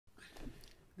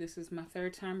This is my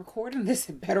third time recording this.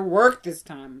 It better work this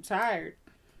time.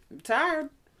 I'm tired.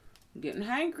 I'm getting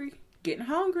hangry. Getting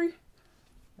hungry.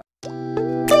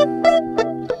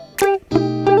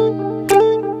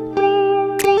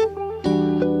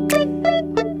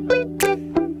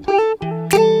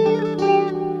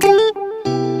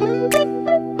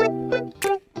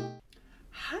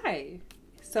 Hi.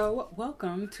 So,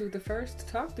 welcome to the first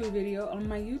talk through video on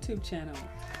my YouTube channel.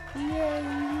 Yay,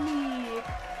 me.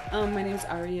 My name is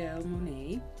Arielle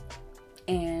Monet,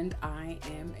 and I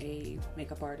am a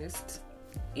makeup artist,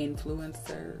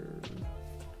 influencer,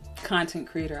 content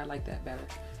creator. I like that better.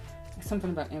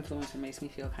 Something about influencer makes me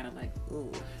feel kind of like,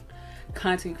 ooh,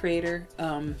 content creator.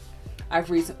 I've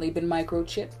recently been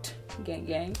microchipped, gang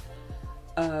gang.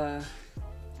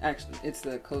 Actually, it's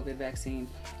the COVID vaccine.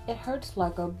 It hurts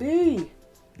like a bee.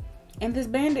 And this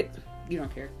bandit, you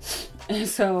don't care. And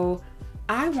so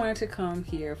I wanted to come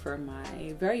here for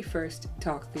my very first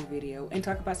talk through video and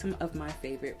talk about some of my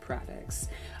favorite products.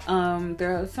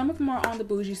 Some of them are on the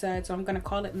bougie side, so I'm gonna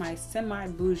call it my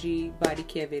semi-bougie body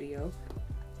care video.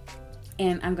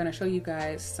 And I'm gonna show you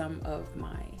guys some of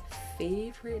my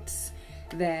favorites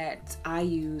that I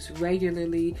use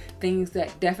regularly, things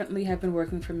that definitely have been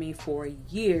working for me for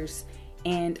years.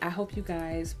 And I hope you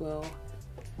guys will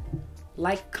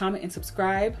like, comment, and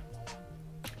subscribe.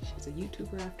 She's a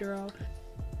YouTuber after all.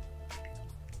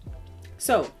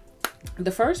 So,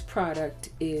 the first product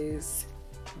is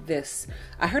this.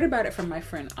 I heard about it from my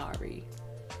friend Ari,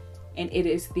 and it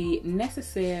is the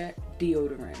Necessaire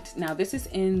deodorant. Now, this is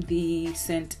in the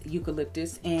scent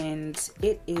eucalyptus, and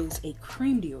it is a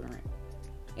cream deodorant.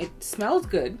 It smells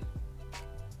good.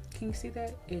 Can you see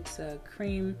that? It's a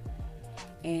cream,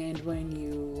 and when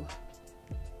you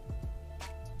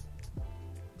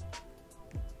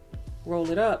roll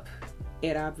it up,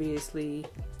 it obviously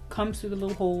comes through the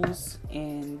little holes,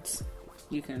 and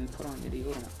you can put on the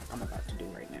deodorant like I'm about to do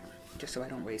right now, just so I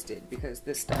don't waste it, because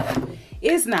this stuff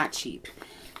is not cheap.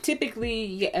 Typically,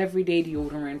 your everyday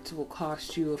deodorant will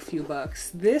cost you a few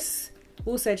bucks. This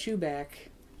will set you back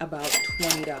about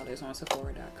 $20 on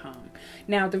Sephora.com.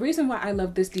 Now, the reason why I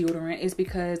love this deodorant is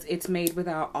because it's made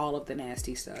without all of the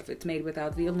nasty stuff. It's made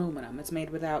without the aluminum. It's made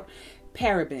without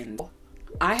parabens.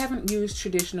 I haven't used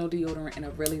traditional deodorant in a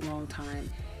really long time.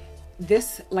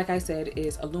 This, like I said,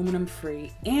 is aluminum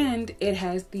free, and it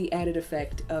has the added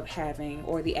effect of having,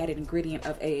 or the added ingredient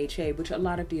of AHA, which a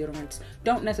lot of deodorants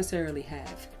don't necessarily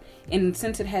have. And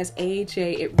since it has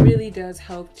AHA, it really does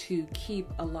help to keep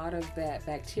a lot of that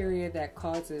bacteria that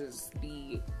causes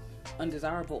the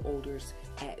undesirable odors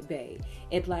at bay.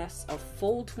 It lasts a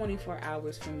full 24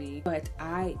 hours for me, but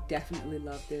I definitely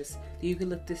love this. The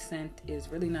eucalyptus scent is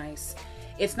really nice.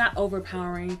 It's not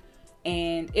overpowering,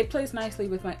 and it plays nicely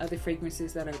with my other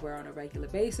fragrances that I wear on a regular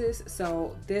basis.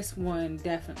 So this one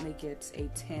definitely gets a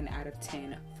 10 out of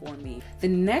 10 for me. The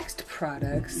next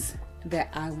products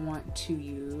that I want to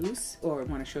use, or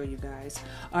want to show you guys,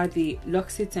 are the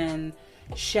L'Occitane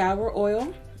shower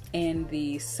oil and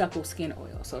the supple skin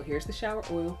oil. So here's the shower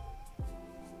oil.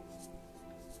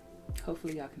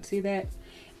 Hopefully y'all can see that.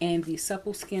 And the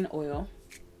supple skin oil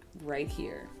right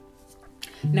here.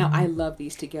 Now, I love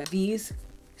these together. These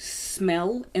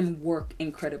smell and work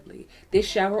incredibly. This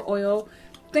shower oil,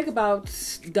 think about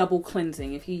double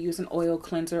cleansing. If you use an oil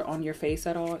cleanser on your face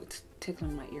at all, it's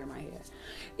tickling my ear, my head.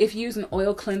 If you use an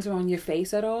oil cleanser on your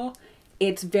face at all,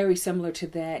 it's very similar to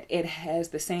that. It has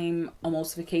the same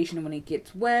emulsification. When it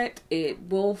gets wet, it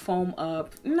will foam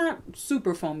up. Not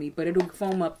super foamy, but it'll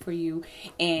foam up for you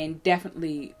and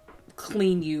definitely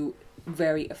clean you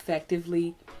very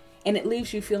effectively. And it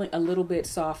leaves you feeling a little bit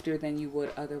softer than you would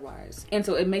otherwise. And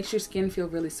so it makes your skin feel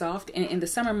really soft. And in the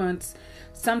summer months,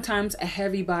 sometimes a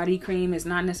heavy body cream is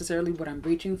not necessarily what I'm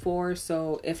reaching for.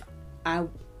 So if I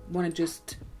want to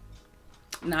just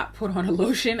not put on a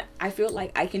lotion, I feel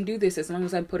like I can do this as long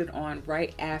as I put it on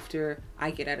right after I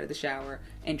get out of the shower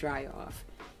and dry off.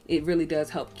 It really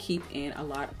does help keep in a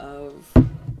lot of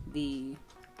the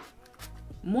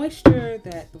moisture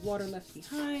that the water left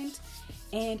behind,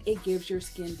 and it gives your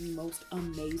skin the most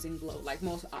amazing glow, like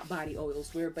most body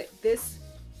oils will, but this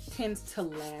tends to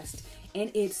last,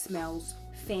 and it smells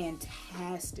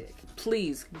fantastic.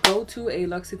 Please go to a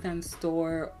L'Occitane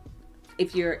store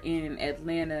if you're in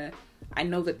Atlanta. I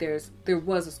know that there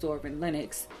was a store in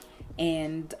Lenox,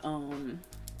 and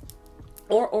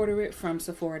or order it from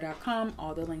Sephora.com.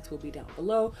 All the links will be down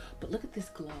below. But look at this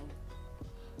glow.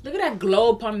 Look at that glow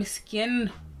upon my skin.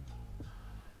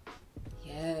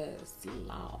 Yes,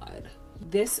 Lord.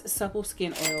 This Supple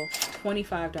Skin Oil,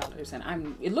 $25.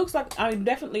 And it looks like I'm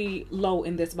definitely low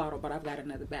in this bottle, but I've got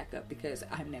another backup because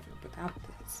I'm never without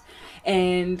this.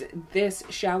 And this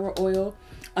shower oil,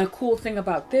 a cool thing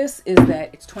about this is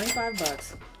that it's 25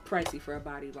 bucks, pricey for a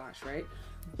body wash, right?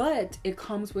 But it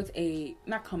comes with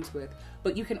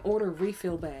but you can order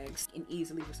refill bags and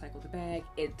easily recycle the bag.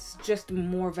 It's just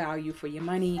more value for your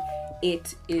money.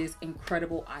 It is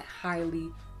incredible. I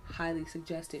highly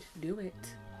suggest it. Do it.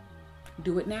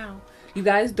 Do it now. You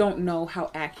guys don't know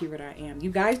how accurate I am.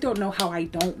 You guys don't know how I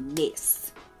don't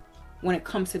miss when it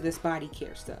comes to this body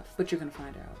care stuff, but you're gonna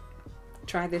find out.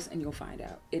 Try this and you'll find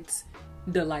out. It's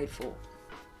delightful.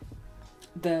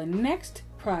 The next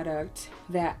product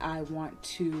that I want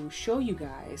to show you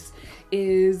guys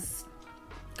is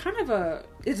kind of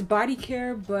it's body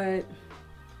care, but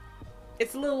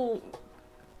it's a little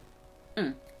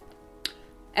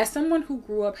As someone who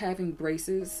grew up having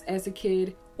braces as a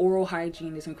kid, oral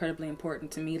hygiene is incredibly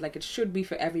important to me. Like, it should be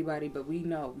for everybody, but we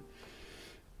know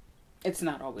it's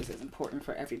not always as important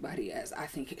for everybody as I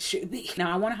think it should be.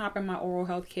 Now, I want to hop in my oral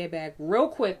health care bag real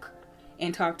quick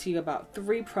and talk to you about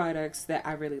 3 products that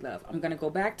I really love. I'm going to go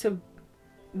back to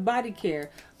body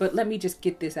care, but let me just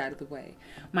get this out of the way.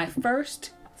 My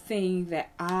first thing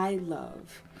that I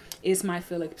love is my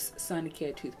Philips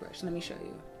Sonicare toothbrush. Let me show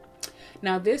you.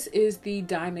 Now, this is the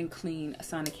Diamond Clean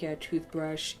Sonicare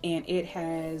toothbrush, and it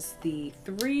has the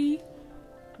 3,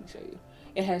 let me show you.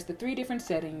 It has the 3 different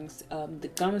settings,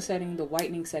 the gum setting, the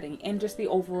whitening setting, and just the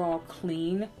overall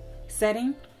clean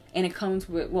setting. And it comes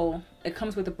with, it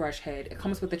comes with a brush head. It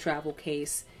comes with a travel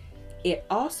case. It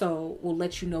also will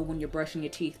let you know when you're brushing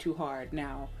your teeth too hard.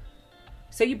 Now,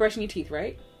 say you're brushing your teeth,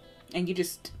 right? And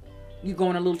you're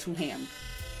going a little too ham.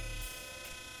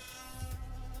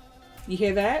 You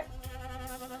hear that?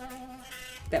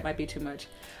 That might be too much.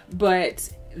 But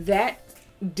that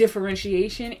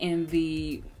differentiation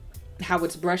in how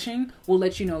it's brushing will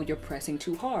let you know you're pressing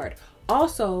too hard.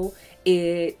 Also,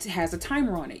 it has a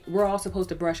timer on it. We're all supposed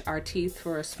to brush our teeth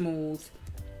for a smooth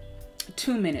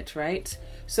 2 minutes, right?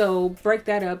 So break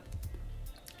that up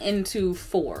into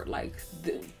 4, like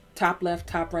the top left,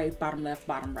 top right, bottom left,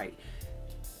 bottom right.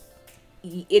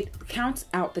 It counts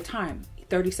out the time.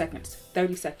 30 seconds,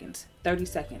 30 seconds, 30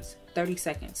 seconds, 30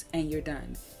 seconds, and you're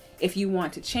done. If you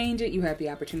want to change it, you have the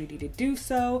opportunity to do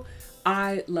so.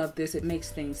 I love this. It makes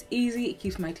things easy. It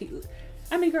keeps my teeth.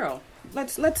 I mean, girl,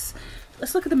 let's look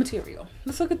at the material.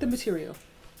 Let's look at the material.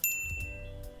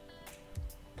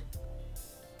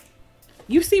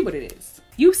 You see what it is.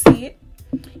 You see it.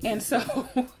 And so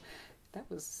that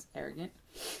was arrogant.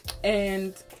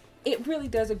 And it really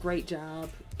does a great job.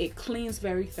 It cleans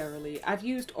very thoroughly. I've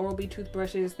used Oral-B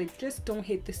toothbrushes. They just don't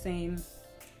hit the same.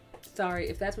 Sorry,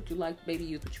 if that's what you like, baby,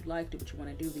 use what you like, do what you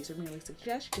want to do. These are merely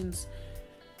suggestions.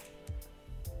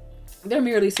 They're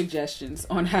merely suggestions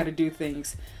on how to do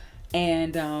things.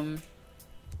 And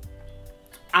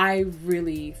I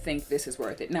really think this is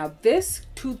worth it. Now, this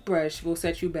toothbrush will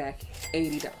set you back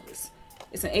 $80.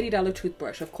 It's an $80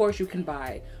 toothbrush. Of course, you can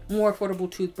buy more affordable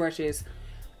toothbrushes,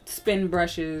 spin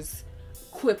brushes,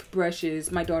 Quip brushes.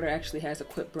 My daughter actually has a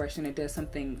Quip brush and it does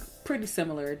something pretty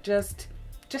similar, just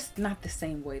not the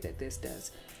same way that this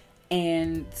does.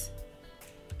 And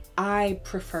I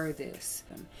prefer this.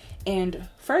 And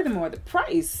furthermore, the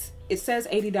price, it says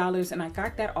 $80 and I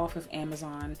got that off of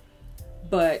Amazon,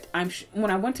 but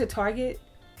when I went to Target,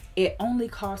 it only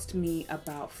cost me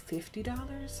about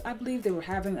 $50. I believe they were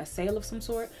having a sale of some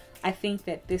sort. I think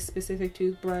that this specific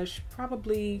toothbrush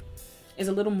probably is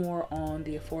a little more on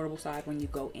the affordable side when you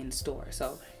go in store.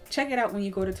 So check it out when you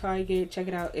go to Target. Check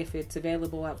it out if it's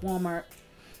available at Walmart,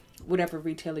 whatever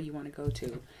retailer you want to go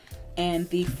to. And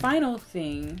the final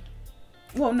thing,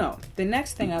 the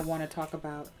next thing I want to talk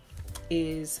about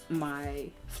is my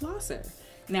flosser.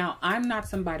 Now, I'm not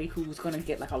somebody who's going to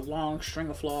get like a long string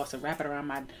of floss and wrap it around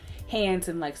my hands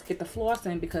and like get the floss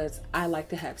in, because I like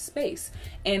to have space.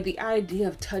 And the idea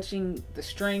of touching the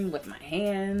string with my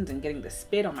hands and getting the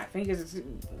spit on my fingers,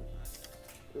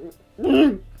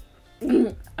 I'm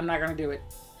not going to do it.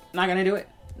 I'm not going to do it.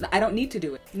 I don't need to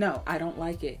do it. No, I don't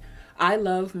like it. I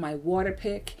love my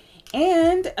Waterpik,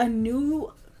 and a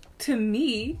new to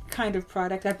me kind of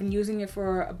product, I've been using it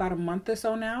for about a month or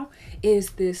so now, is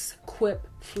this Quip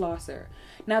flosser.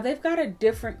 Now, they've got a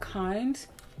different kind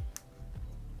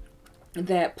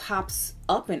that pops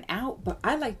up and out, but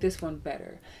I like this one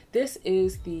better. This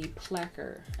is the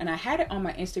Placker, and I had it on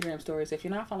my Instagram stories. If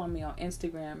you're not following me on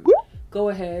Instagram, go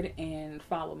ahead and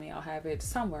follow me. I'll have it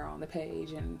somewhere on the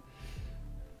page and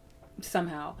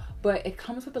somehow. But it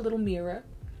comes with a little mirror.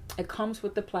 It comes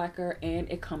with the placker and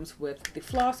it comes with the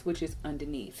floss, which is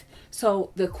underneath.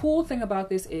 So the cool thing about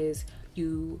this is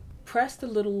you press the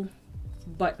little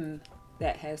button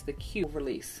that has the Q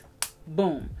release.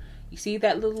 Boom. You see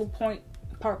that little part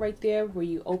right there where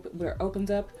you open, where it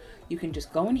opens up? You can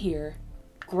just go in here,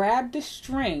 grab the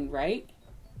string, right?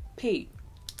 Pete,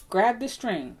 grab the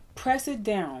string, press it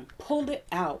down, pull it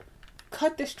out,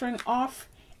 cut the string off,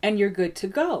 and you're good to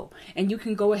go. And you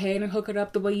can go ahead and hook it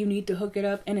up the way you need to hook it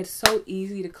up. And it's so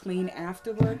easy to clean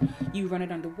afterward. You run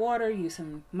it under water, use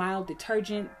some mild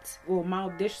detergent or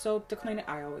mild dish soap to clean it.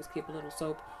 I always keep a little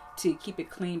soap to keep it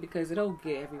clean because it'll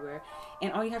get everywhere.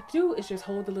 And all you have to do is just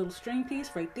hold the little string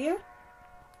piece right there,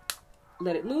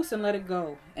 let it loose and let it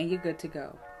go, and you're good to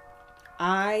go.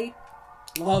 I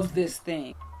love this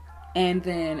thing. And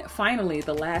then finally,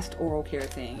 the last oral care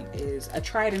thing is a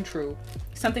tried and true,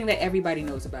 something that everybody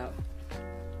knows about.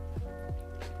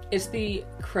 It's the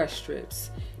Crest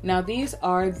Strips. Now these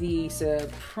are the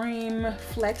Supreme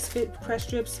Flex Fit Crest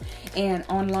Strips, and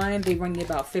online they run you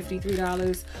about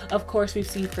 $53. Of course, we've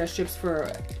seen Crest Strips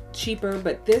for cheaper,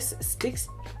 but this sticks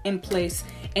in place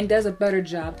and does a better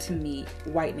job to me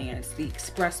whitening. And it's the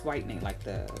express whitening, like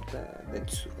the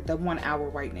 1 hour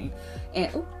whitening,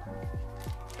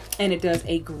 and it does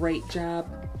a great job.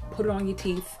 Put it on your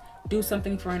teeth, do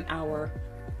something for an hour,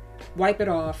 wipe it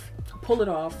off, pull it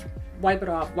off, wipe it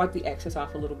off, wipe the excess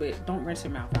off a little bit. Don't rinse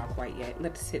your mouth out quite yet.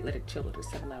 Let it sit, let it chill, let it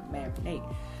settle out, marinate.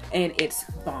 And it's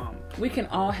bomb. We can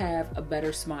all have a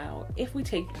better smile if we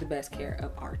take the best care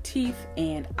of our teeth,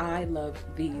 and I love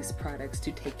these products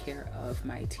to take care of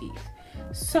my teeth.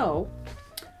 So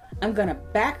I'm gonna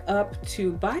back up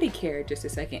to body care just a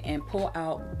second and pull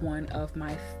out one of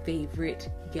my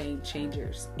favorite game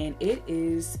changers. And it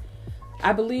is,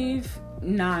 I believe,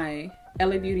 Nye,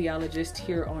 LA Beautyologist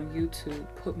here on YouTube,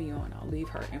 put me on. I'll leave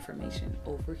her information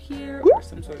over here or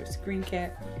some sort of screen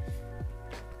cap.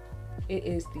 It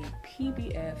is the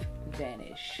PBF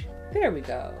Vanish. There we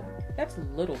go. That's a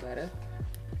little better.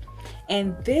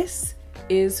 And this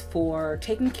is for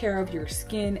taking care of your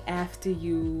skin after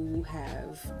you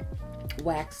have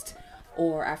waxed,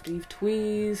 or after you've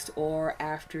tweezed, or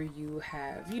after you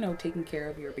have, taken care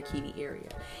of your bikini area.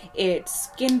 It's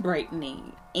skin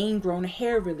brightening, ingrown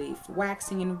hair relief,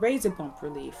 waxing and razor bump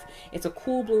relief. It's a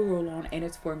cool blue roll-on, and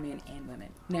it's for men and women.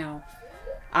 Now,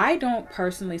 I don't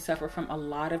personally suffer from a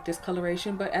lot of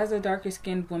discoloration, but as a darker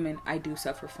skinned woman, I do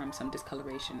suffer from some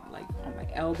discoloration, like on my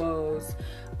elbows,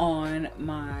 on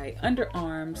my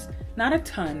underarms, not a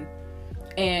ton,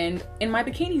 and in my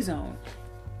bikini zone.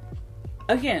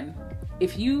 Again,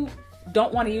 if you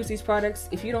don't want to use these products,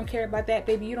 if you don't care about that,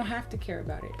 baby, you don't have to care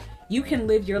about it. You can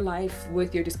live your life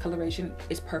with your discoloration.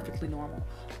 It's perfectly normal.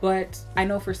 But I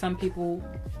know for some people,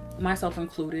 myself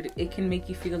included, it can make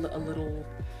you feel a little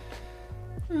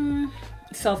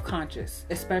self-conscious,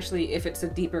 especially if it's a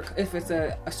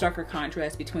starker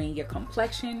contrast between your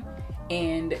complexion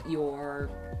and your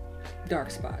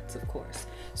dark spots, of course.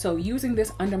 So using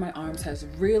this under my arms has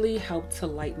really helped to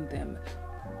lighten them.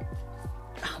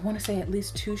 I want to say at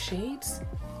least 2 shades.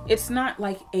 It's not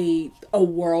like a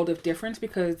world of difference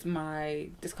because my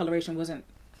discoloration wasn't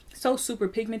so super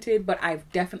pigmented, but I've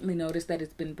definitely noticed that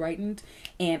it's been brightened,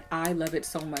 and I love it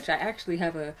so much. I actually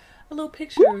have a little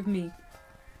picture of me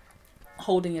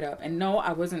holding it up. And no,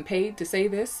 I wasn't paid to say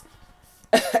this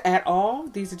at all.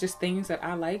 These are just things that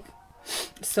I like.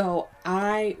 So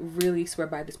I really swear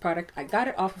by this product. I got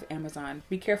it off of Amazon.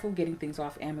 Be careful getting things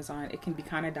off Amazon. It can be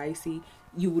kind of dicey.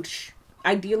 You would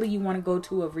ideally you want to go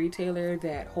to a retailer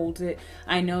that holds it.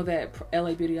 I know that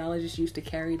LA Beautyologist used to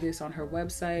carry this on her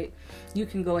website. You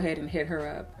can go ahead and hit her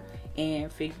up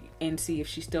and see if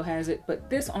she still has it. But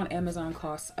this on Amazon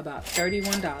costs about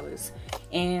 $31,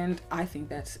 and I think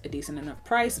that's a decent enough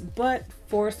price. But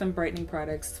for some brightening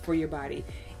products for your body,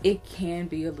 it can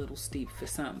be a little steep for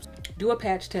some. Do a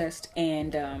patch test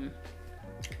and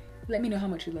let me know how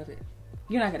much you love it.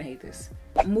 You're not gonna hate this.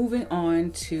 Moving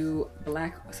on to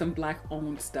some black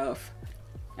owned stuff.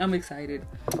 I'm excited.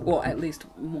 Well, at least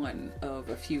one of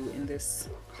a few in this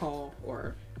haul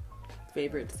or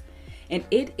favorites. And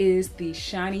it is the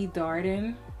Shani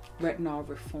Darden Retinol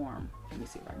Reform. Let me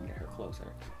see if I can get her closer.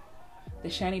 The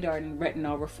Shani Darden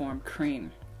Retinol Reform Cream.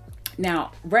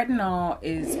 Now, retinol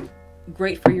is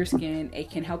great for your skin. It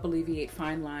can help alleviate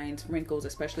fine lines, wrinkles,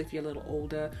 especially if you're a little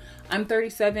older. I'm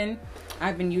 37.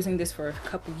 I've been using this for a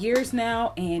couple years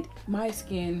now, and my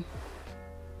skin,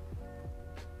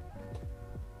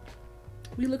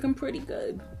 we're looking pretty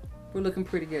good. We're looking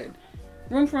pretty good.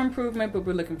 Room for improvement, but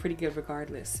we're looking pretty good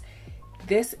regardless.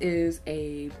 This is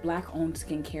a black-owned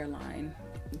skincare line,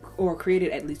 or created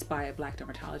at least by a Black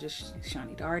dermatologist,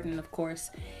 Shani Darden, of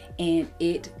course, and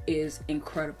it is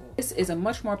incredible. This is a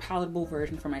much more palatable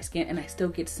version for my skin, and I still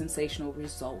get sensational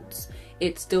results.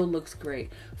 It still looks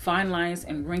great. Fine lines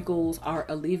and wrinkles are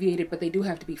alleviated, but they do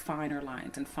have to be finer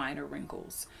lines and finer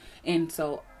wrinkles. And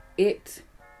so it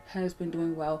has been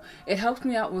doing well. It helps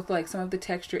me out with like some of the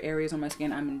texture areas on my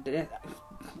skin.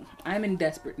 I'm in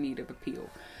desperate need of a peel,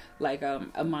 like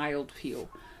a mild peel,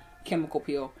 chemical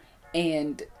peel.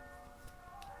 And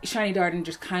Shani Darden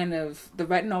just kind of, the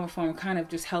retinol reform kind of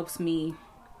just helps me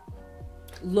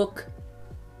look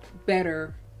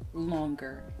better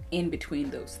longer in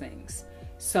between those things.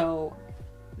 So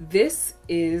this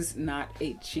is not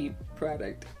a cheap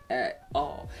product at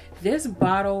all. This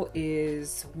bottle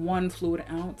is 1 fluid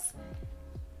ounce.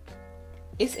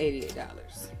 It's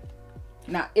 $88.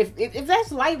 Now, if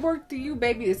that's light work to you,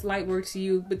 baby, it's light work to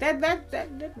you. But that's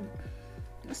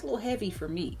a little heavy for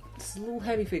me. It's a little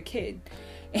heavy for a kid.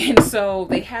 And so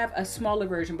they have a smaller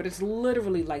version, but it's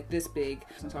literally like this big.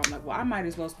 And so I'm like, well, I might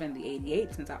as well spend the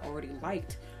 $88 since I already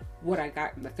liked what I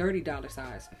got in the $30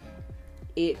 size.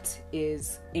 It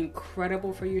is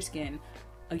incredible for your skin.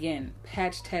 Again,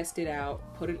 patch test it out,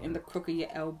 put it in the crook of your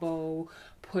elbow,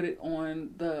 put it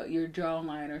on your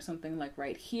jawline or something like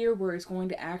right here where it's going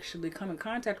to actually come in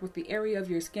contact with the area of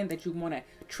your skin that you want to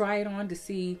try it on to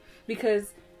see,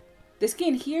 because the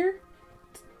skin here,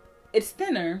 it's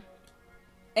thinner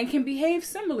and can behave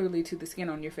similarly to the skin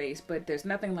on your face, but there's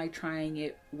nothing like trying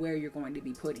it where you're going to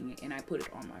be putting it, and I put it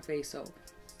on my face, so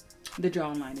the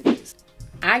jawline it is.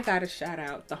 I gotta shout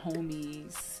out the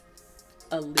homies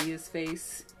Aaliyah's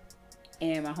Face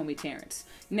and my homie Terrence.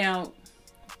 Now,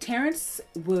 Terrence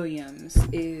Williams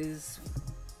is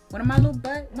one of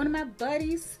my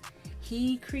buddies.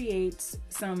 He creates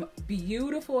some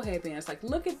beautiful headbands. Like,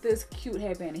 look at this cute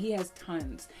headband. He has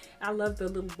tons. I love the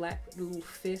little black little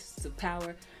fists of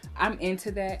power. I'm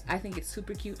into that. I think it's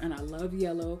super cute, and I love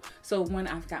yellow. So when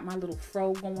I've got my little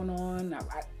fro going on,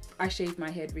 I shaved my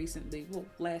head recently, well,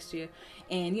 last year,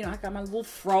 and you know, I got my little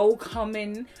fro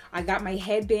coming. I got my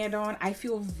headband on. I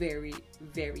feel very,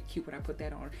 very cute when I put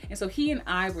that on. And so he and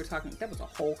I were talking, that was a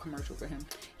whole commercial for him.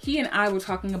 He and I were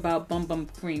talking about Bum Bum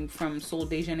Cream from Sol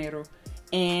de Janeiro,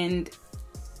 and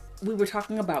we were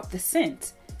talking about the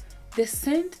scent. The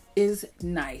scent is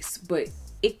nice, but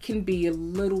it can be a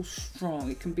little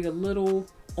strong. It can be a little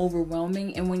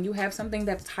overwhelming, and when you have something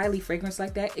that's highly fragranced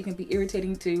like that, it can be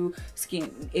irritating to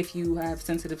skin if you have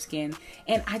sensitive skin.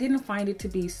 And I didn't find it to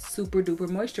be super duper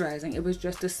moisturizing. It was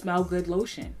just a smell good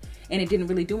lotion, and it didn't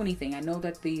really do anything. I know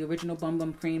that the original Bum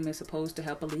Bum Cream is supposed to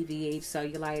help alleviate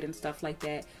cellulite and stuff like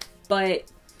that, but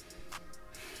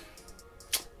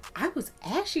I was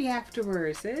ashy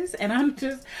afterwards, sis, and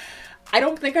I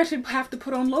don't think I should have to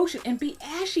put on lotion and be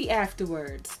ashy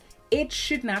afterwards. It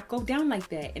should not go down like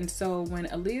that. And so when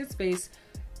Aaliyah's Face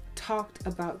talked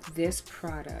about this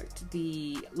product,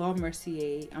 the La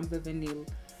Mercier Amber Vanille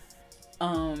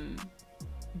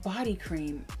body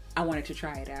cream, I wanted to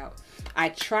try it out. I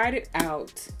tried it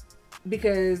out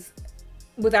because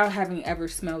without having ever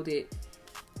smelled it,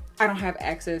 I don't have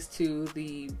access to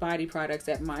the body products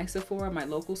at my Sephora, my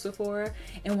local Sephora.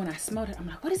 And when I smelled it, I'm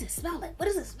like, what does it smell like? What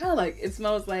does it smell like? It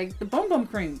smells like the Bum Bum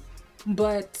Cream,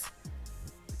 but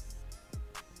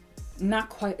not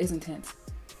quite as intense.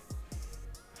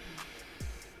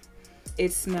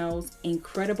 It smells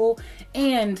incredible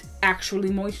and actually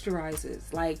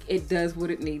moisturizes. Like, it does what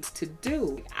it needs to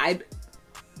do.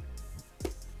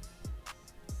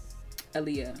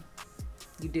 Aaliyah,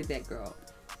 you did that, girl.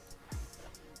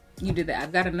 You did that.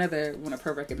 I've got another one of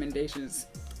her recommendations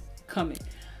coming.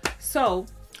 So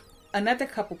another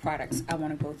couple products I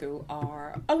want to go through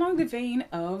are along the vein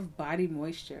of body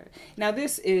moisture. Now,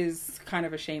 this is kind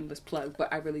of a shameless plug,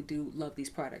 but I really do love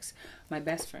these products. My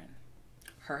best friend,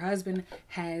 her husband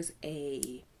has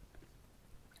a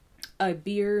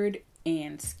beard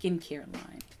and skincare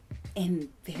line, and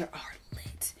they are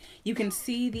lit. You can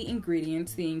see the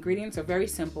ingredients. The ingredients are very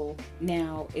simple.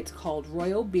 Now, it's called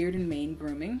Royal Beard and Mane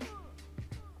Grooming,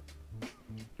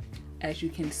 as you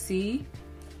can see,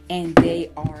 and they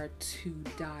are to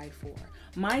die for.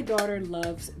 My daughter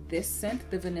loves this scent,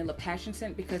 the Vanilla Passion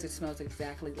scent, because it smells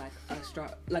exactly like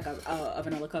a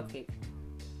vanilla cupcake,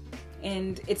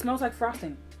 and it smells like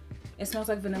frosting. It smells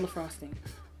like vanilla frosting.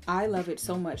 I love it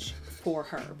so much for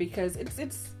her because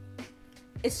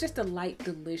it's just a light,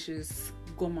 delicious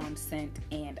gourmand scent,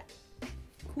 and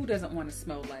who doesn't want to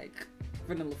smell like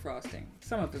vanilla frosting?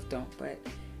 Some of us don't, but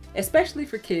especially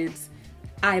for kids,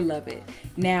 I love it.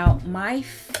 Now, my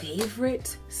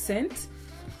favorite scent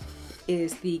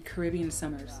is the Caribbean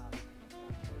Summers.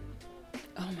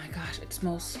 oh my gosh, it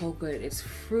smells so good. It's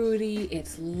fruity,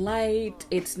 it's light,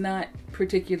 it's not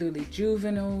particularly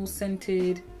juvenile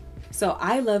scented. So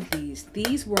I love these.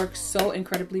 These work so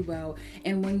incredibly well.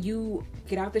 And when you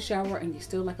get out the shower and you're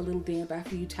still like a little damp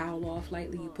after you towel off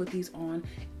lightly, you put these on,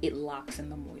 it locks in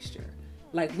the moisture.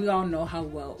 Like, we all know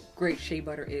how great shea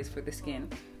butter is for the skin,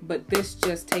 but this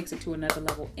just takes it to another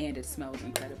level, and it smells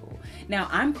incredible. Now,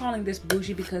 I'm calling this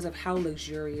bougie because of how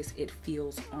luxurious it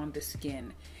feels on the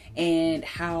skin, and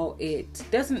how it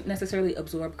doesn't necessarily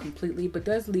absorb completely, but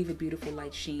does leave a beautiful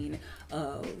light sheen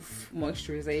of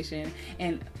moisturization.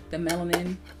 And the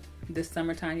melanin this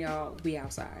summertime, y'all, we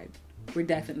outside. We're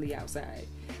definitely outside.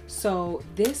 So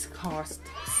this cost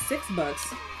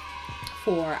 $6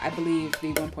 for, I believe,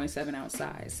 the 1.7 ounce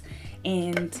size.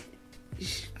 And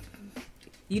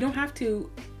you don't have to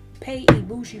pay a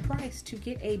bougie price to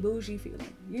get a bougie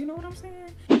feeling. You know what I'm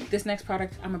saying? This next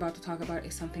product I'm about to talk about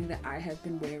is something that I have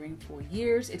been wearing for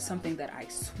years. It's something that I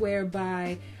swear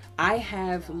by. I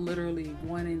have literally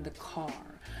one in the car.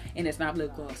 And it's not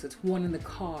lip gloss. It's one in the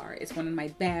car. It's one in my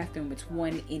bathroom. It's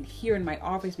one in here in my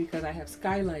office because I have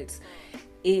skylights.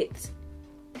 It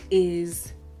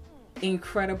is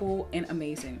incredible and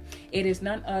amazing. It is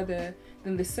none other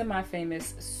than the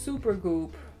semi-famous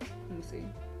Supergoop, let me see,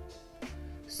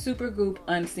 Supergoop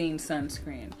Unseen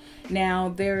Sunscreen. Now,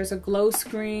 there's a glow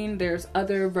screen, there's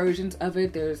other versions of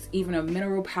it, there's even a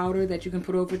mineral powder that you can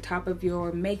put over top of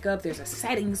your makeup, there's a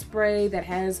setting spray that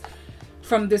has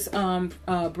from this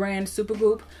brand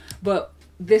Supergoop, but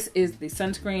this is the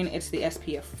sunscreen. It's the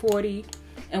SPF 40,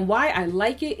 and why I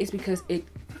like it is because it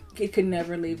could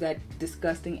never leave that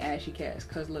disgusting ashy cast.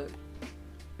 Cause look,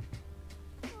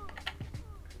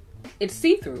 it's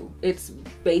see-through. It's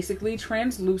basically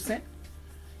translucent.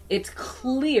 It's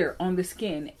clear on the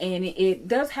skin, and it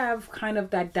does have kind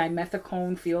of that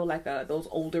dimethicone feel, like those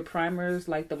older primers,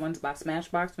 like the ones by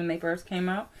Smashbox when they first came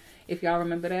out, if y'all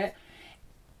remember that.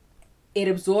 It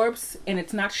absorbs, and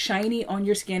it's not shiny on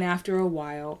your skin after a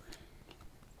while.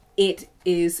 It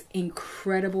is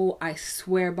incredible. I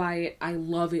swear by it. I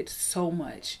love it so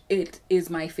much. It is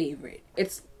my favorite.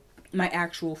 It's my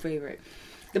actual favorite.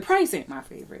 The price ain't my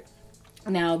favorite.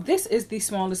 Now, this is the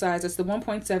smaller size. It's the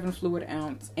 1.7 fluid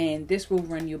ounce, and this will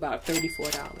run you about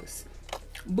 $34.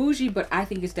 Bougie, but I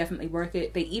think it's definitely worth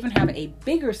it. They even have a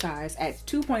bigger size at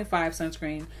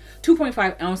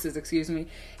 2.5 ounces, excuse me,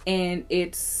 and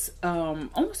it's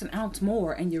almost an ounce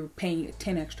more, and you're paying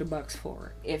 10 extra bucks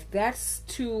for it. If that's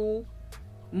too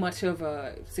much of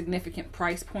a significant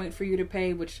price point for you to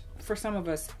pay, which for some of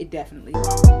us it definitely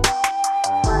is.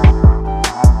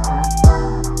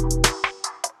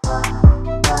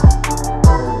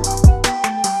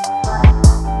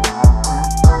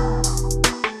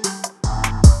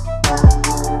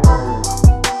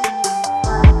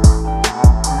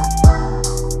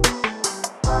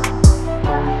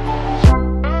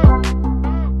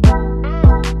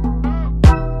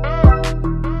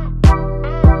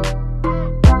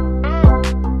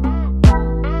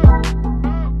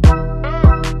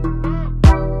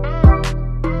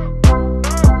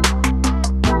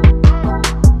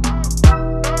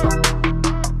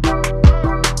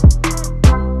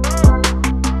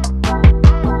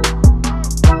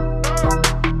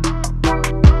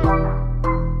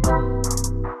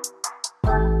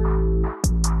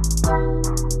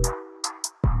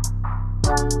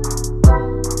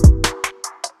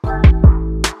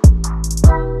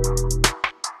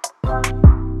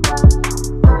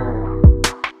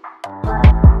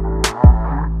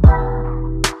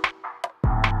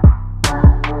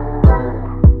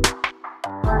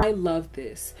 I love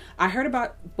this. I heard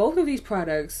about both of these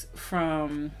products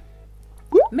from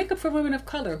Makeup for Women of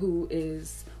Color, who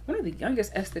is one of the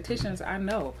youngest estheticians I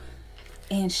know,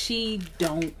 and she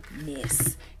don't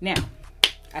miss. Now,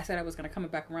 I said I was going to come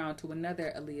back around to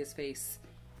another Aaliyah's Face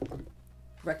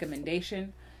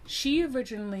recommendation. She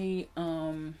originally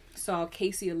saw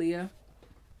Casey Aaliyah,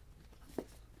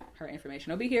 her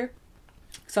information will be here,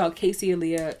 saw Casey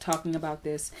Aaliyah talking about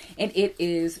this, and it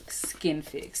is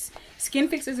Skinfix.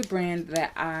 Skinfix is a brand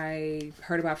that I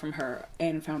heard about from her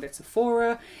and found at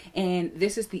Sephora, and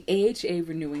this is the AHA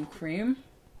Renewing Cream.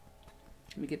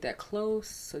 Let me get that close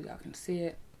so y'all can see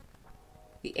it.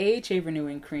 The AHA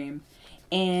Renewing Cream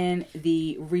and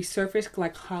the Resurface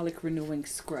Glycolic Renewing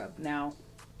Scrub. Now,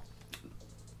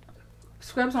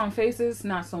 scrubs on faces,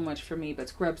 not so much for me, but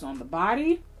scrubs on the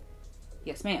body,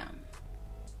 yes ma'am.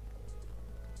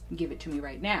 Give it to me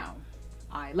right now.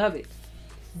 I love it.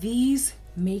 These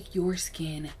make your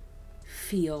skin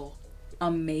feel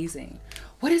amazing.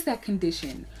 What is that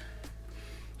condition?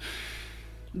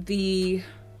 The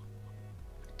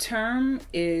term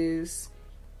is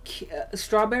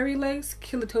strawberry legs,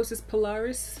 Kiletosis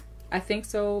pilaris. I think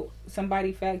so.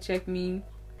 Somebody fact check me,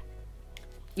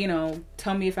 you know,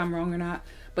 tell me if I'm wrong or not.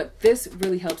 But this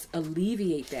really helps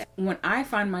alleviate that. When I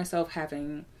find myself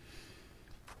having,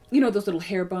 you know, those little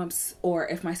hair bumps, or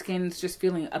if my skin's just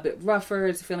feeling a bit rougher,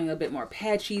 it's feeling a bit more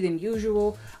patchy than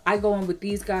usual, I go in with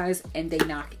these guys and they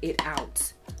knock it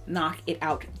out. Knock it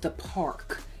out the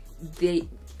park. You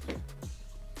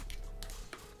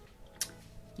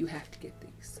have to get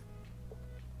these.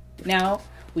 Now,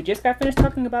 we just got finished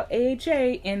talking about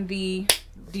AHA and the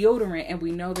deodorant, and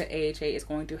we know that AHA is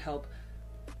going to help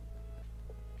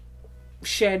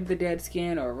shed the dead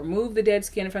skin or remove the dead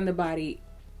skin from the body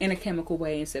in a chemical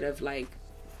way instead of like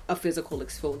a physical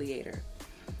exfoliator.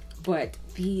 But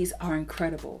these are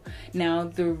incredible. Now,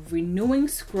 the renewing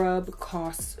scrub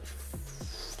costs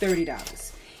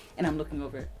 $30, and I'm looking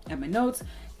over at my notes,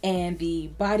 and the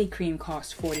body cream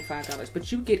costs $45,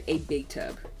 but you get a big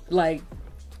tub. Like,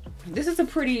 this is a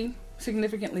pretty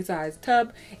significantly sized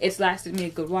tub. It's lasted me a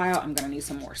good while. I'm gonna need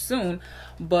some more soon,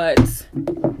 but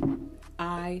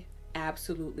I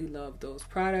absolutely love those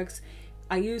products.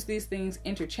 I use these things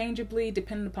interchangeably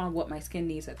depending upon what my skin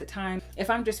needs at the time. If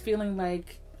I'm just feeling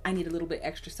like I need a little bit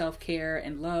extra self-care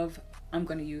and love, I'm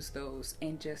gonna use those.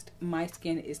 And just, my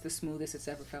skin is the smoothest it's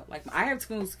ever felt. Like, I have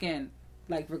smooth skin,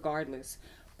 like, regardless,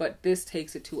 but this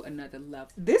takes it to another level.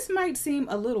 This might seem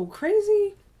a little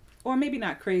crazy, or maybe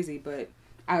not crazy, but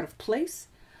out of place,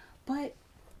 but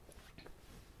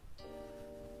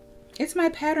it's my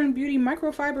Pattern Beauty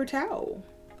microfiber towel.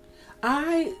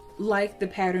 I like the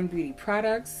Pattern Beauty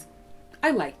products.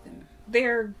 I like them.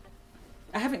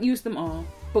 I haven't used them all,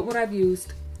 but what I've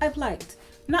used, I've liked.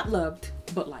 Not loved,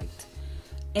 but liked.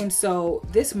 And so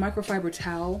this microfiber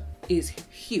towel is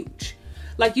huge.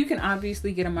 Like, you can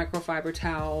obviously get a microfiber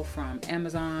towel from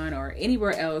Amazon or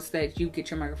anywhere else that you get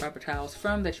your microfiber towels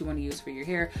from that you want to use for your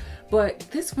hair. But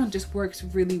this one just works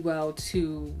really well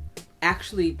to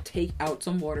actually take out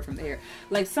some water from the hair.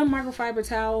 Like, some microfiber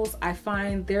towels, I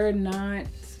find they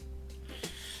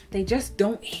just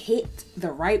don't hit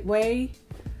the right way.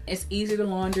 It's easy to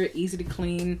launder, easy to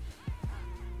clean.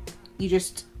 You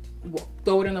just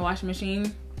throw it in the washing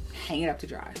machine, hang it up to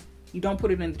dry. You don't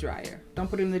put it in the dryer. Don't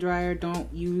put it in the dryer.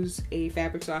 Don't use a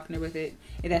fabric softener with it.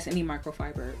 If that's any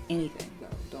microfiber, anything, though.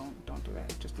 Don't do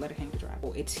that. Just let it hang to dry.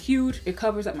 It's huge. It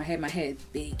covers up my head. My head is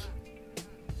big.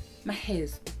 My head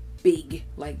is big.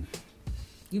 Like,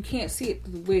 you can't see it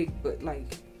through the wig, but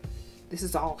like, this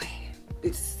is all,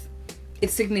 it's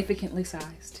significantly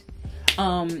sized.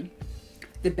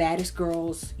 The baddest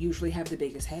girls usually have the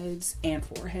biggest heads and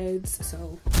foreheads,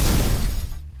 so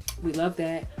we love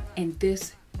that. And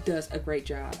this does a great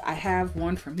job. I have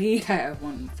one for me, I have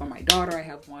one for my daughter, I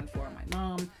have one for my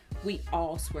mom. We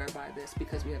all swear by this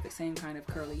because we have the same kind of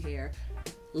curly hair.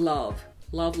 Love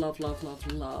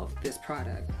this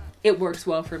product. It works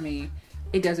well for me.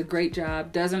 It does a great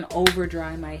job, doesn't over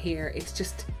dry my hair. It's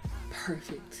just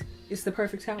perfect. It's the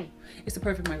perfect towel. It's the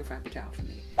perfect microfiber towel for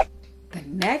me. The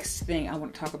next thing I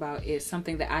want to talk about is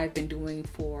something that I've been doing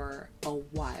for a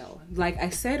while. Like I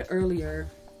said earlier,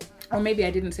 or maybe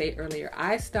I didn't say it earlier,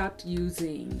 I stopped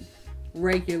using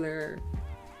regular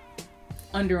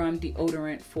underarm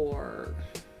deodorant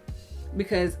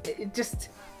because it just,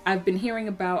 I've been hearing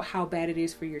about how bad it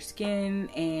is for your skin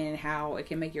and how it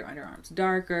can make your underarms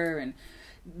darker, and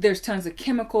there's tons of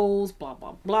chemicals, blah,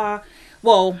 blah, blah.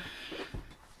 Well,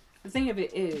 the thing of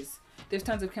it is, there's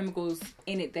tons of chemicals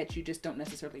in it that you just don't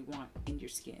necessarily want in your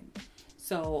skin.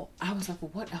 So I was like,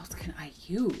 well, what else can I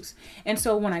use? And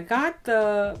so when I got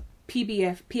the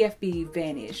PFB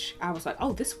Vanish, I was like,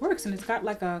 oh, this works. And it's got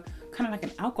like a kind of like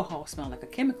an alcohol smell, like a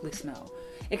chemically smell.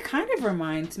 It kind of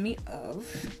reminds me of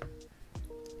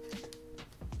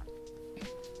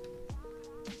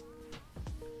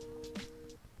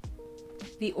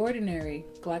the Ordinary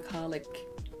Glycolic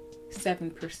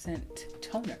 7%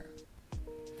 toner.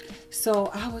 So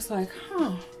I was like,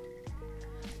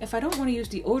 if I don't want to use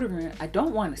deodorant, I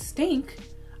don't want to stink.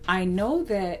 I know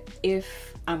that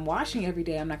if I'm washing every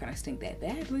day, I'm not going to stink that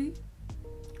badly.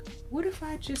 What if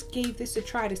I just gave this a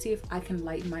try to see if I can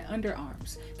lighten my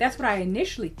underarms? That's what I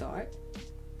initially thought.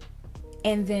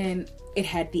 And then it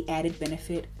had the added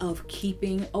benefit of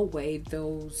keeping away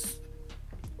those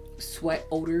sweat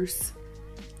odors.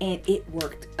 And it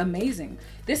worked amazing.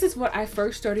 This is what I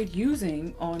first started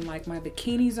using on like my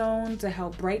bikini zone to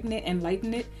help brighten it and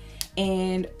lighten it,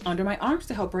 and under my arms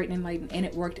to help brighten and lighten. And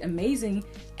it worked amazing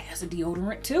as a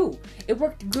deodorant too. It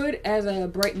worked good as a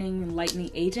brightening and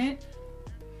lightening agent.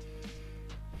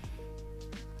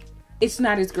 it's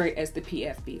not as great as the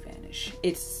PFB Vanish.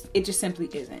 It just simply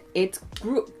isn't. It's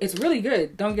really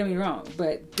good, don't get me wrong,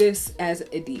 but this as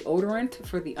a deodorant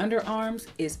for the underarms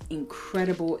is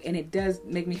incredible, and it does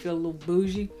make me feel a little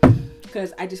bougie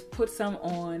because I just put some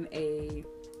on a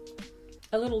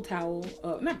little towel,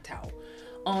 not towel,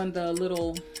 on the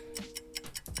little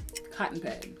cotton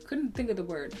pad. Couldn't think of the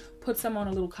word. Put some on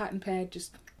a little cotton pad,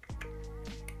 just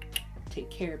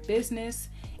take care of business,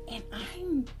 and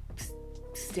I'm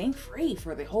stink free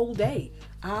for the whole day.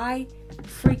 I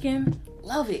freaking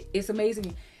love it. It's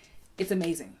amazing. It's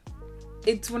amazing.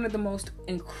 It's one of the most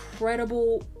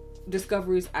incredible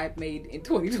discoveries I've made in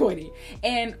 2020.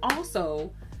 And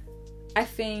also, I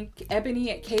think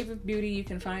Ebony at Cave of Beauty, you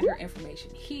can find her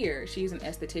information here. She's an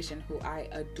esthetician who I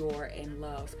adore and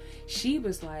love. She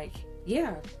was like,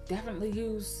 yeah, definitely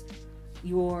use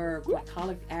your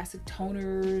glycolic acid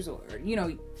toners, or, you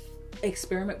know,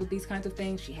 experiment with these kinds of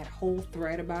things. She had a whole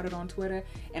thread about it on Twitter,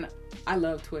 and I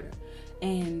love Twitter.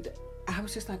 And I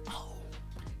was just like, oh,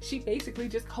 she basically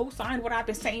just co-signed what I've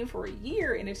been saying for a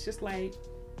year. And it's just like,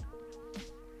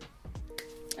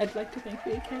 I'd like to thank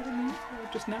the Academy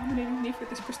for just nominating me for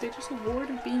this prestigious award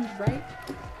of being right.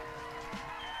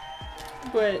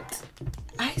 But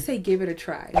I say give it a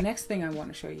try. The next thing I want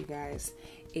to show you guys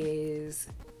is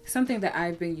something that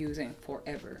I've been using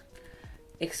forever.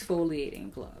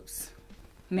 Exfoliating gloves.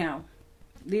 Now,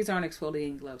 these aren't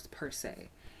exfoliating gloves per se.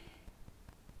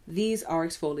 These are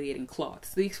exfoliating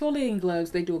cloths. The exfoliating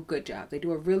gloves, they do a good job. They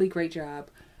do a really great job.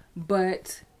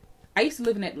 But I used to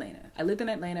live in Atlanta. I lived in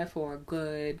Atlanta for a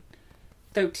good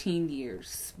 13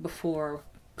 years before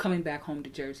coming back home to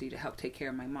Jersey to help take care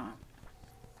of my mom.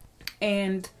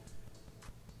 And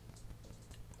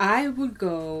I would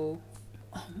go,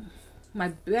 my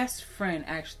best friend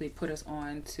actually put us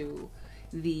on to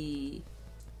the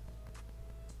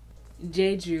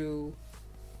Jeju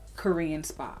Korean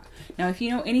spa. Now, if you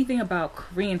know anything about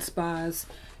Korean spas,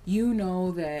 you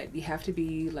know that you have to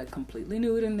be like completely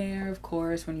nude in there, of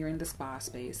course, when you're in the spa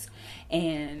space.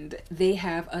 And they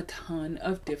have a ton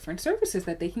of different services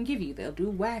that they can give you. They'll do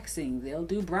waxing, they'll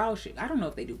do brow shaping. I don't know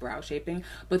if they do brow shaping,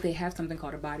 but they have something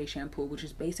called a body shampoo, which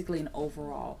is basically an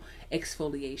overall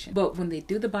exfoliation. But when they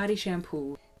do the body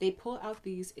shampoo, they pull out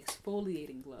these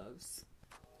exfoliating gloves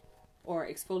or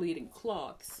exfoliating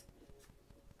cloths,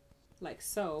 like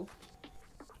so.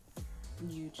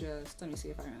 You just, let me see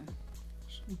if I can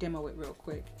demo it real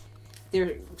quick.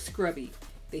 They're scrubby.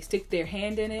 They stick their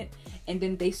hand in it and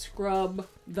then they scrub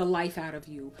the life out of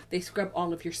you. They scrub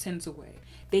all of your sins away.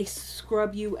 They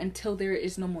scrub you until there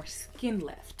is no more skin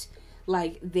left.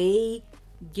 Like, they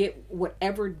get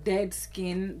whatever dead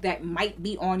skin that might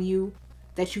be on you,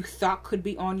 that you thought could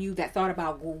be on you, that thought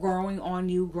about growing on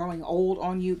you, growing old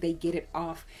on you, they get it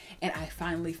off. And I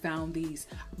finally found these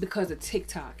because of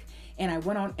TikTok. And I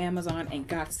went on Amazon and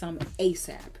got some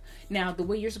ASAP. Now, the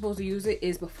way you're supposed to use it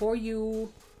is before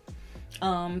you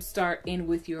start in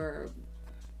with your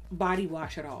body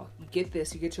wash at all. You get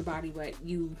this, you get your body wet.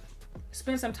 You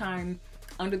spend some time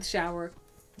under the shower,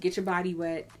 get your body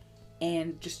wet,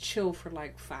 and just chill for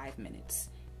like 5 minutes.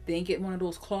 Then get one of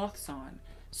those cloths on,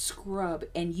 scrub,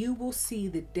 and you will see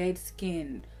the dead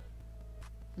skin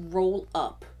roll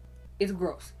up. It's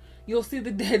gross. You'll see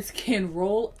the dead skin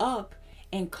roll up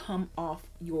and come off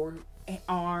your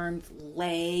arms,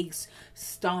 legs,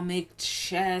 stomach,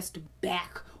 chest,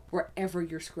 back, wherever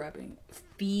you're scrubbing.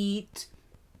 Feet,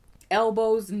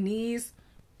 elbows, knees.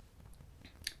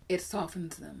 It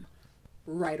softens them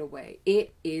right away.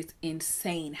 It is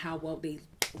insane how well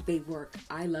they work.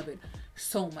 I love it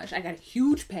so much. I got a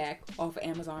huge pack off of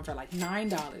Amazon for like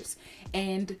 $9.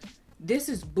 And this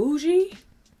is bougie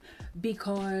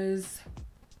because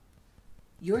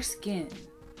your skin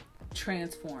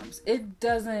transforms. It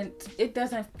doesn't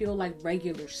feel like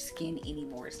regular skin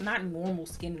anymore. It's not normal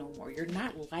skin no more. You're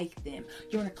not like them.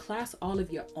 You're in a class all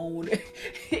of your own.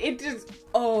 It just,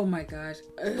 oh my gosh.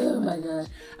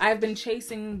 I've been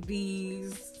chasing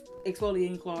these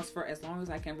exfoliating cloths for as long as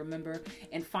I can remember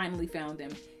and finally found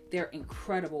them. They're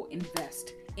incredible.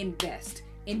 Invest.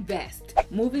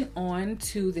 Moving on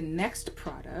to the next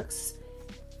products.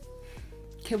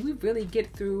 Can we really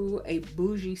get through a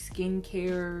bougie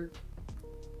skincare,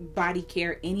 body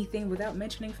care, anything without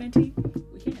mentioning Fenty?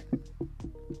 We can.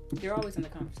 They're always in the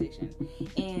conversation.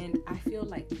 And I feel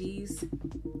like these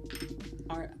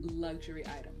are luxury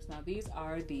items. Now, these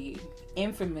are the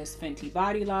infamous Fenty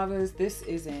Body Lavas. This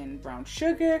is in brown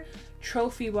sugar.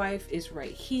 Trophy Wife is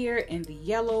right here in the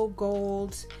yellow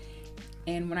gold.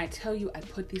 And when I tell you I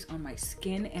put these on my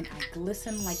skin and I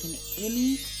glisten like an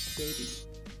Emmy, baby,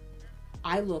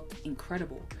 I look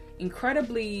incredible.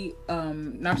 incredibly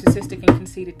narcissistic and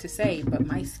conceited to say, but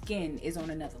my skin is on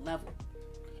another level.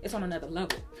 It's on another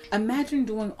level. Imagine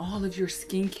doing all of your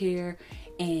skincare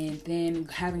and then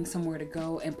having somewhere to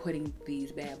go and putting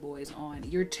these bad boys on.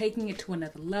 You're taking it to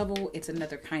another level. It's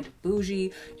another kind of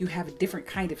bougie. You have a different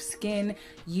kind of skin.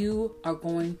 You are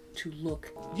going to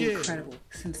look incredible,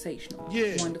 sensational,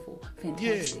 wonderful,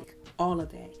 fantastic, all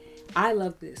of that. I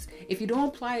love this. If you don't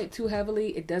apply it too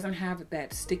heavily, it doesn't have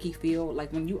that sticky feel.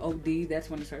 Like when you OD, that's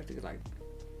when it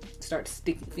starts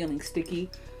to feeling sticky.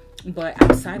 But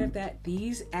outside of that,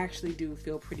 these actually do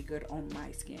feel pretty good on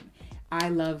my skin. I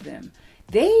love them.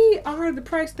 They are the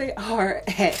price they are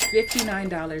at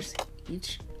 $59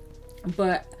 each.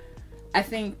 But I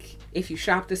think if you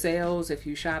shop the sales, if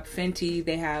you shop Fenty,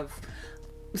 they have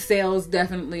sales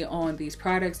definitely on these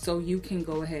products. So you can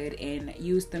go ahead and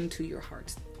use them to your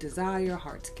heart's desire,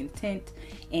 heart's content.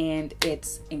 And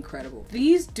it's incredible.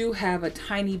 These do have a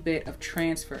tiny bit of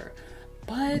transfer.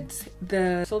 But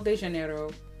the Sol de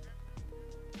Janeiro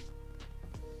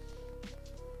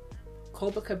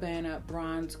Copacabana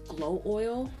Bronze Glow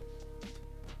Oil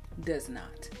does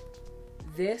not.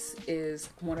 This is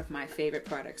one of my favorite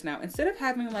products. Now, instead of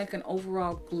having like an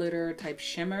overall glitter type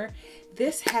shimmer,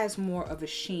 this has more of a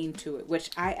sheen to it,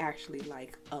 which I actually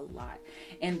like a lot.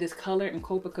 And this color in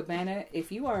Copacabana,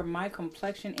 if you are my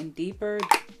complexion and deeper,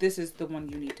 this is the one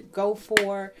you need to go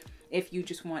for. If you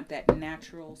just want that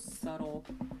natural, subtle,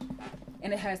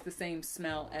 and it has the same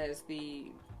smell as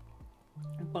the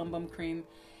Bum Bum Cream.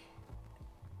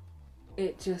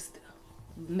 It just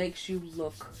makes you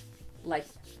look like,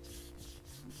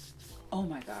 oh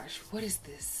my gosh, what is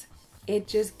this? It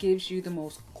just gives you the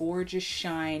most gorgeous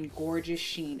shine, gorgeous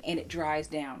sheen, and it dries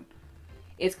down.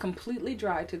 It's completely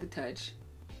dry to the touch.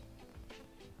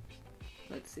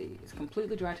 Let's see, it's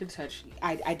completely dry to the touch.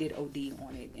 I did OD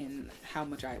on it and how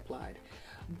much I applied.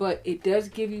 But it does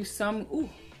give you some,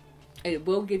 it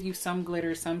will give you some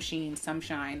glitter, some sheen, some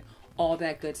shine, all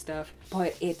that good stuff.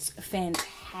 But it's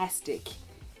fantastic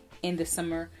in the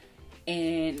summer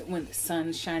and when the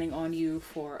sun's shining on you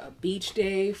for a beach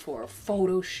day, for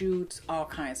photo shoots, all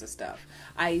kinds of stuff.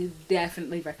 I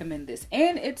definitely recommend this.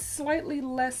 And it's slightly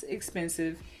less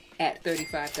expensive at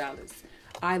 $35.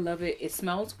 I love it. It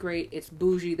smells great. It's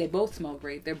bougie. They both smell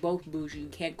great. They're both bougie. You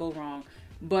can't go wrong.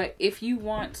 But if you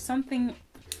want something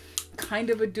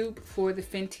kind of a dupe for the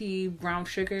Fenty Brown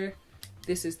Sugar,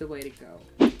 this is the way to go.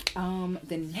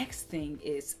 The next thing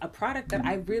is a product that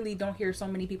I really don't hear so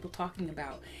many people talking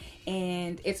about.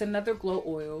 And it's another glow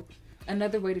oil.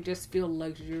 Another way to just feel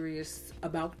luxurious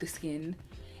about the skin.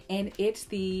 And it's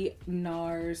the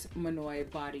NARS Monoi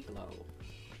Body Glow.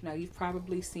 Now, you've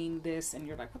probably seen this and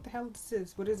you're like, what the hell is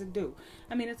this? What does it do?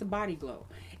 I mean, it's a body glow.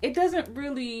 It doesn't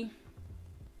really,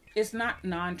 it's not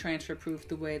non-transfer proof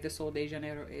the way the Sol de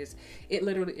Janeiro is. It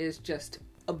literally is just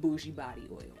a bougie body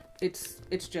oil.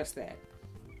 It's just that.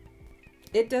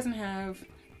 It doesn't have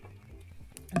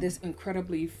this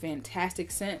incredibly fantastic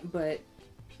scent, but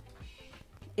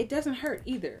it doesn't hurt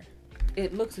either.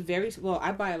 It looks very, well,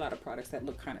 I buy a lot of products that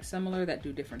look kind of similar, that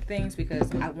do different things because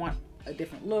I want a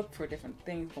different look for different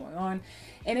things going on.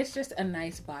 And it's just a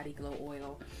nice body glow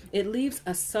oil. It leaves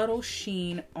a subtle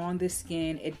sheen on the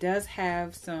skin. It does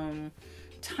have some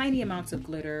tiny amounts of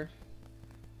glitter.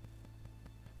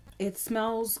 It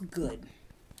smells good.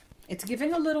 It's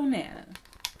giving a little Nana.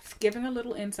 It's giving a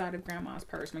little inside of grandma's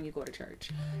purse when you go to church.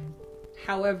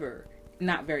 However,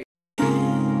 not very.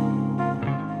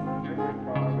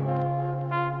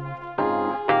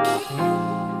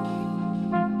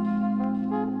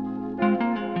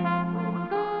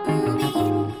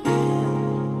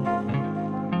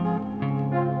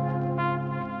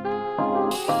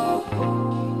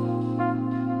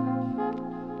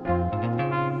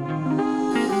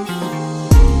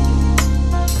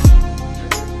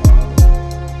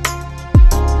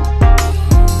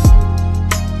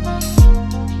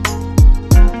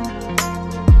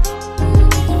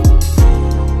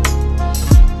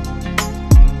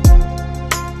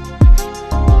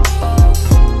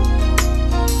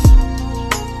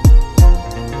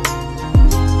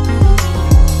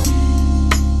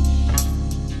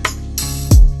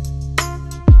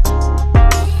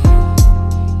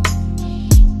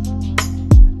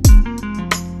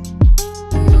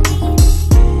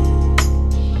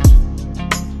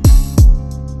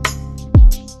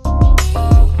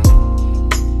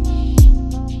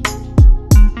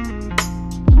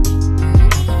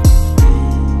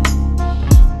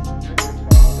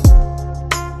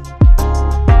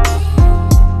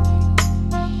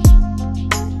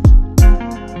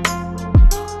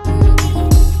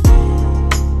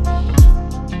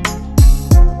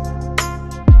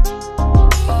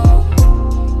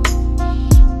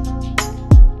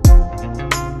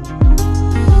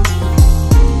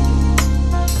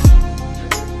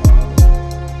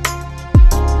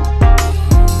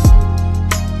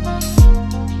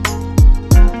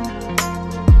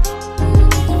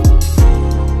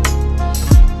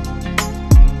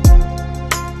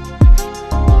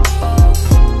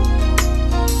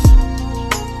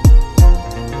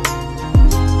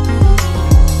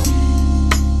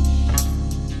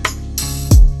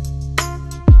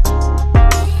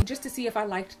 just to see if I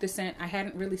liked the scent. I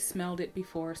hadn't really smelled it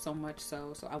before so much,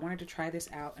 so I wanted to try this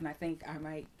out, and I think I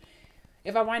might,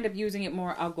 if I wind up using it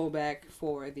more, I'll go back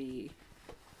for the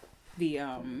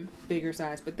bigger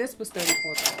size. But this was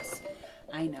 $34.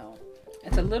 I know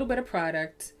it's a little bit of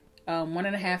product.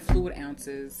 1.5 fluid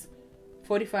ounces,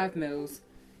 45 mils.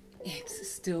 It's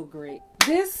still great.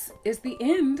 This is the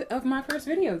end of my first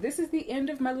video. This is the end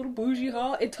of my little bougie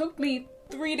haul. It took me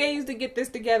 3 days to get this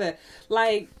together.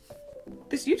 Like,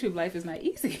 this YouTube life is not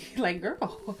easy. Like,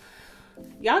 girl,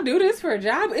 y'all do this for a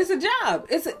job? It's a job.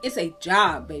 It's a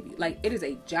job, baby. Like, it is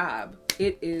a job.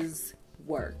 It is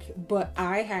work. But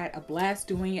I had a blast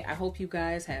doing it. I hope you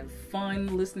guys have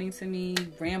fun listening to me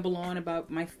ramble on about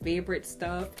my favorite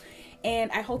stuff.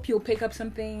 And I hope you'll pick up some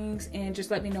things and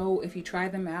just let me know if you try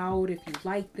them out, if you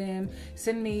like them.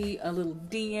 Send me a little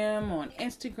DM on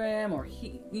Instagram, or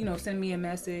send me a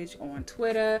message on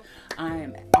Twitter.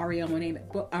 I'm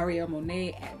Arielle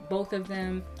Monet at both of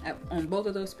them, on both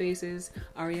of those spaces.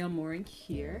 Arielle Mooring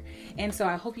here. And so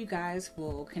I hope you guys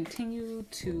will continue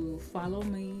to follow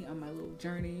me on my little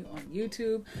journey on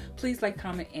YouTube. Please like,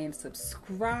 comment, and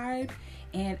subscribe.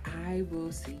 And I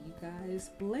will see you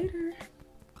guys later.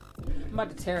 I'm about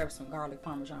to tear up some garlic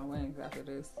parmesan wings after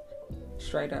this.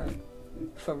 Straight up.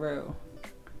 For real.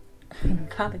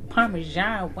 Garlic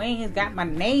parmesan wings got my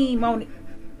name on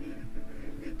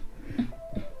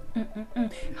it.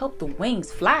 Hope the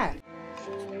wings fly.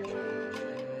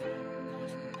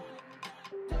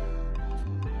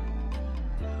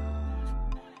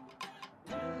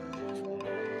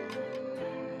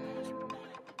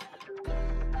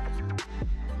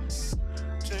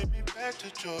 Take me back to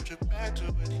Georgia, back to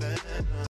Atlanta.